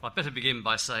I'd better begin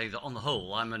by saying that on the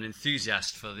whole, I'm an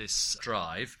enthusiast for this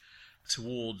drive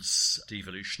towards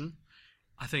devolution.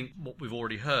 I think what we've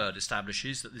already heard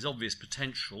establishes that there's obvious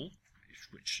potential,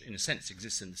 which in a sense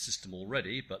exists in the system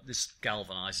already, but this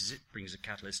galvanises it, brings a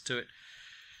catalyst to it,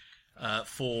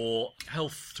 for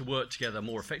health to work together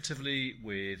more effectively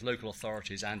with local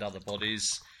authorities and other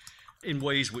bodies in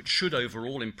ways which should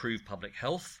overall improve public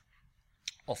health,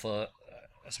 offer,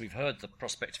 as we've heard, the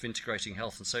prospect of integrating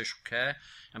health and social care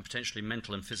and potentially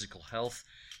mental and physical health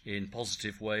in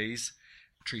positive ways,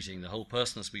 treating the whole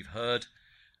person, as we've heard,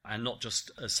 and not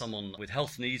just as someone with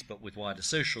health needs, but with wider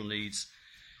social needs,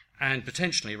 and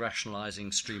potentially rationalising,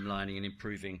 streamlining and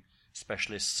improving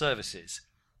specialist services.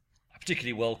 I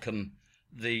particularly welcome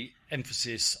the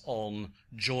emphasis on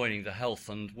joining the health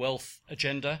and wealth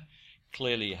agenda.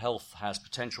 Clearly, health has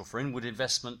potential for inward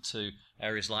investment to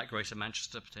areas like Greater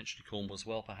Manchester, potentially Cornwall as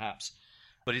well, perhaps.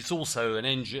 But it's also an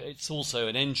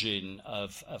engine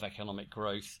of economic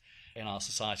growth in our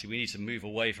society. We need to move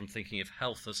away from thinking of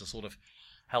health as a sort of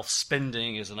health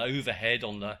spending as an overhead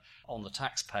on the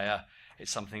taxpayer.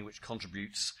 It's something which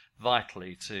contributes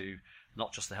vitally to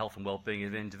not just the health and well-being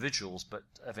of individuals, but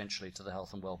eventually to the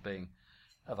health and well-being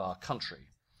of our country.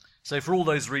 So for all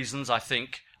those reasons, I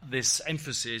think this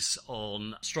emphasis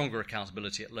on stronger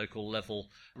accountability at local level,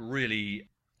 really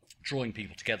drawing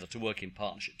people together to work in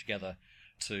partnership together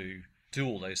to do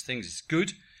all those things is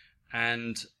good.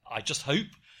 And I just hope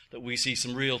that we see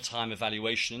some real-time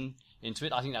evaluation into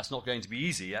it. I think that's not going to be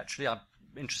easy, actually. I'm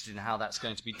interested in how that's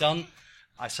going to be done.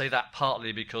 I say that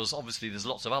partly because obviously there's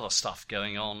lots of other stuff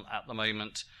going on at the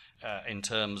moment in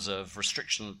terms of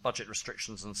budget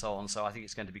restrictions and so on. So I think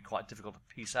it's going to be quite difficult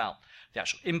to piece out the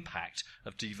actual impact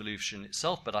of devolution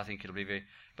itself, but I think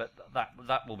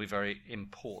that will be very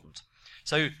important.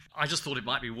 So I just thought it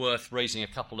might be worth raising a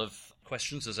couple of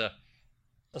questions as a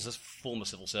former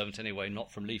civil servant anyway,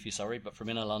 not from leafy Surrey, but from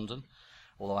inner London,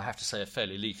 although I have to say a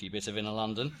fairly leafy bit of inner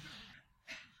London.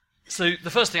 So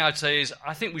the first thing I'd say is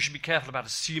I think we should be careful about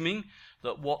assuming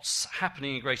that what's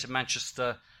happening in Greater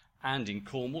Manchester and in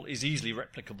Cornwall is easily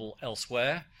replicable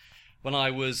elsewhere. When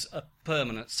I was a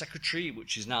permanent secretary,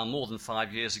 which is now more than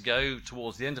 5 years ago,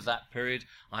 towards the end of that period,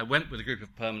 I went with a group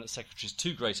of permanent secretaries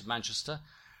to Greater Manchester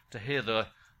to hear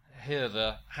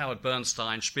the Howard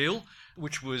Bernstein spiel,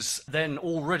 which was then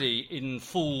already in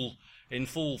full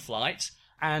flight,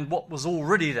 and what was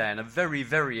already then a very,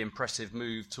 very impressive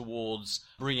move towards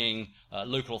bringing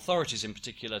local authorities in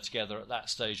particular together at that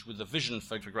stage with the vision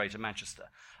for Greater Manchester.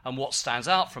 And what stands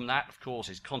out from that, of course,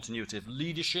 is continuity of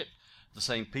leadership. The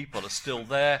same people are still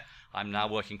there. I'm now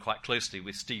working quite closely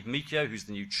with Steve Meekio, who's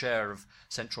the new chair of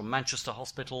Central Manchester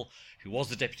Hospital, who was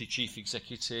the deputy chief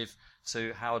executive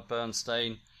to Howard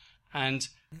Bernstein. And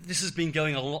this has been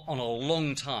going on a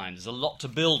long time. There's a lot to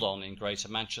build on in Greater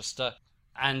Manchester.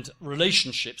 And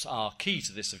relationships are key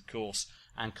to this, of course,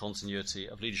 and continuity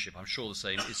of leadership. I'm sure the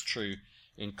same is true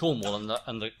in Cornwall,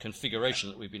 and the configuration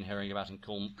that we've been hearing about in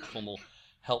Cornwall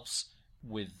helps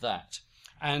with that.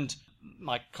 And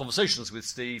my conversations with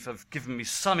Steve have given me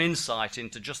some insight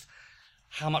into just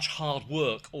how much hard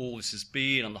work all this has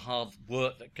been and the hard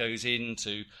work that goes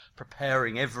into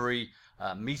preparing every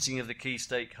meeting of the key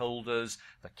stakeholders,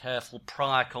 the careful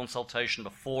prior consultation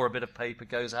before a bit of paper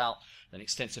goes out, then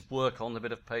extensive work on the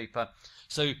bit of paper.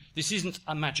 So this isn't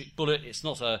a magic bullet. It's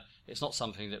not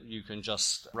something that you can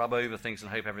just rub over things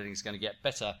and hope everything's going to get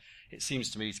better. It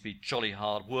seems to me to be jolly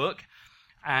hard work,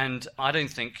 and I don't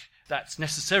think that's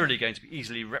necessarily going to be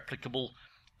easily replicable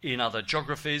in other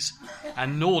geographies,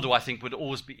 and nor do I think would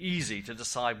always be easy to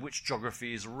decide which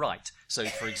geography is right. So,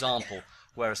 for example,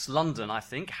 whereas London, I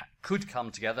think, could come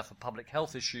together for public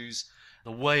health issues,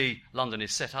 the way London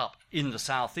is set up in the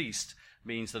southeast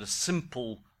means that a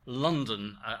simple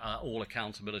London all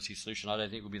accountability solution I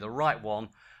don't think would be the right one,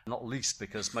 not least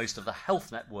because most of the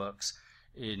health networks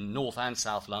in North and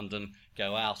South London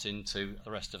go out into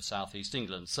the rest of southeast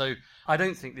England. So I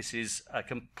don't think this is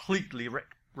completely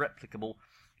replicable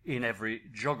in every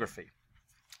geography.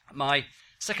 My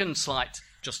second slight,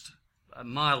 just a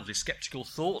mildly sceptical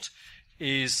thought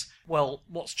is, well,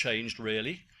 what's changed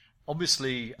really?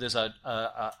 Obviously, there's a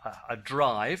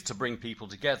drive to bring people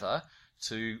together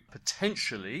to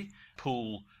potentially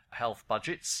pool health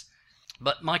budgets.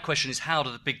 But my question is, how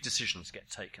do the big decisions get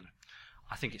taken?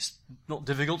 I think it's not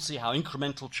difficult to see how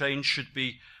incremental change should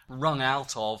be wrung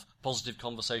out of positive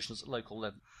conversations at local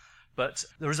level. But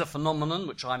there is a phenomenon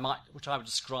which I would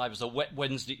describe as a wet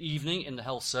Wednesday evening in the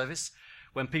health service,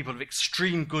 when people of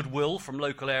extreme goodwill from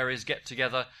local areas get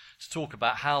together to talk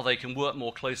about how they can work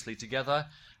more closely together,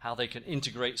 how they can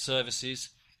integrate services,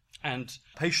 and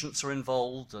patients are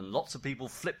involved, and lots of people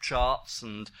flip charts,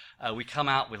 and we come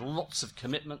out with lots of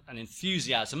commitment and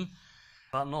enthusiasm,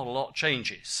 but not a lot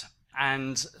changes.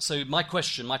 And so my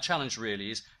challenge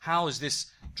really is, how is this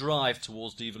drive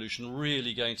towards devolution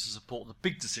really going to support the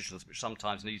big decisions which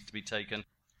sometimes need to be taken?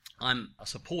 I'm a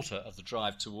supporter of the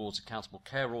drive towards accountable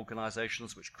care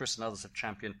organisations, which Chris and others have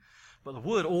championed, but the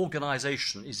word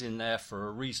organisation is in there for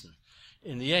a reason.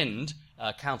 In the end,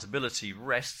 accountability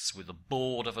rests with the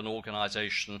board of an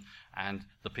organisation and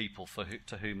the people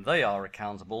to whom they are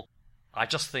accountable. I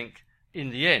just think,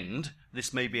 in the end,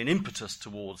 this may be an impetus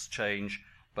towards change,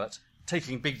 but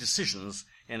taking big decisions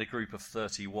in a group of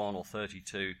 31 or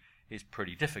 32 is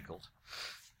pretty difficult.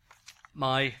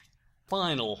 My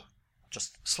final,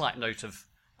 just slight note of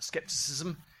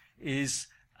scepticism is,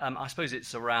 I suppose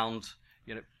it's around,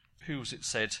 who was it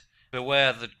said,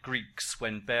 beware the Greeks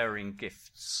when bearing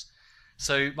gifts.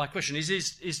 So my question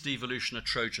is devolution a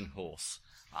Trojan horse?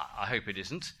 I hope it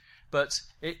isn't, but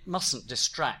it mustn't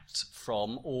distract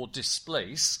from or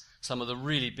displace some of the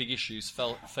really big issues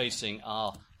facing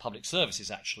our public services,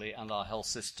 actually, and our health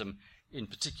system in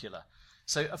particular.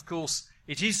 So, of course,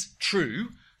 it is true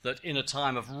that in a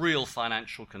time of real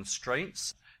financial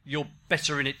constraints, you're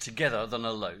better in it together than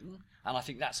alone. And I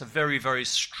think that's a very, very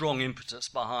strong impetus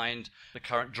behind the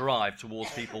current drive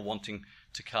towards people wanting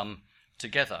to come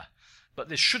together. But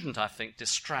this shouldn't, I think,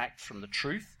 distract from the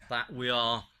truth that we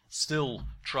are still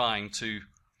trying to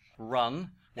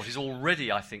run what is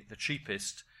already, I think, the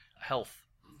cheapest health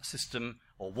system,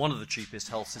 or one of the cheapest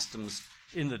health systems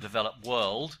in the developed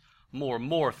world, more and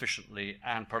more efficiently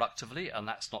and productively, and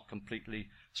that's not completely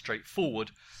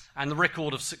straightforward. And the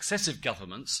record of successive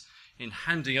governments in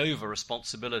handing over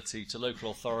responsibility to local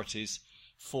authorities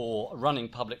for running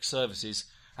public services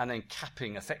and then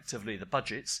capping effectively the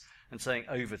budgets and saying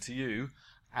over to you,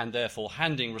 and therefore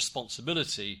handing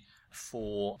responsibility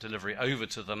for delivery over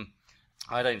to them,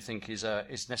 I don't think is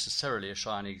necessarily a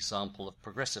shining example of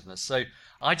progressiveness. So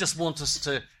I just want us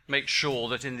to make sure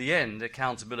that in the end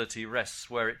accountability rests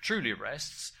where it truly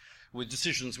rests, with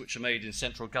decisions which are made in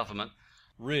central government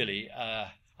really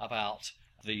about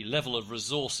the level of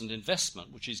resource and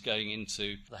investment which is going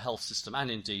into the health system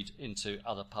and indeed into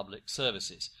other public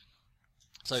services.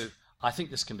 So I think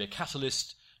this can be a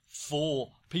catalyst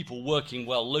for people working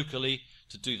well locally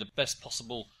to do the best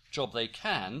possible job they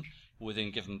can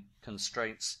within given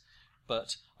constraints,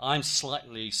 but I'm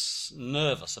slightly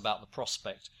nervous about the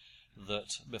prospect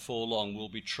that before long we'll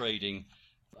be trading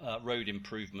road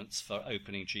improvements for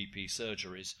opening GP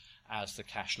surgeries as the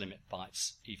cash limit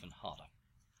bites even harder.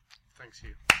 Thanks,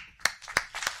 Hugh.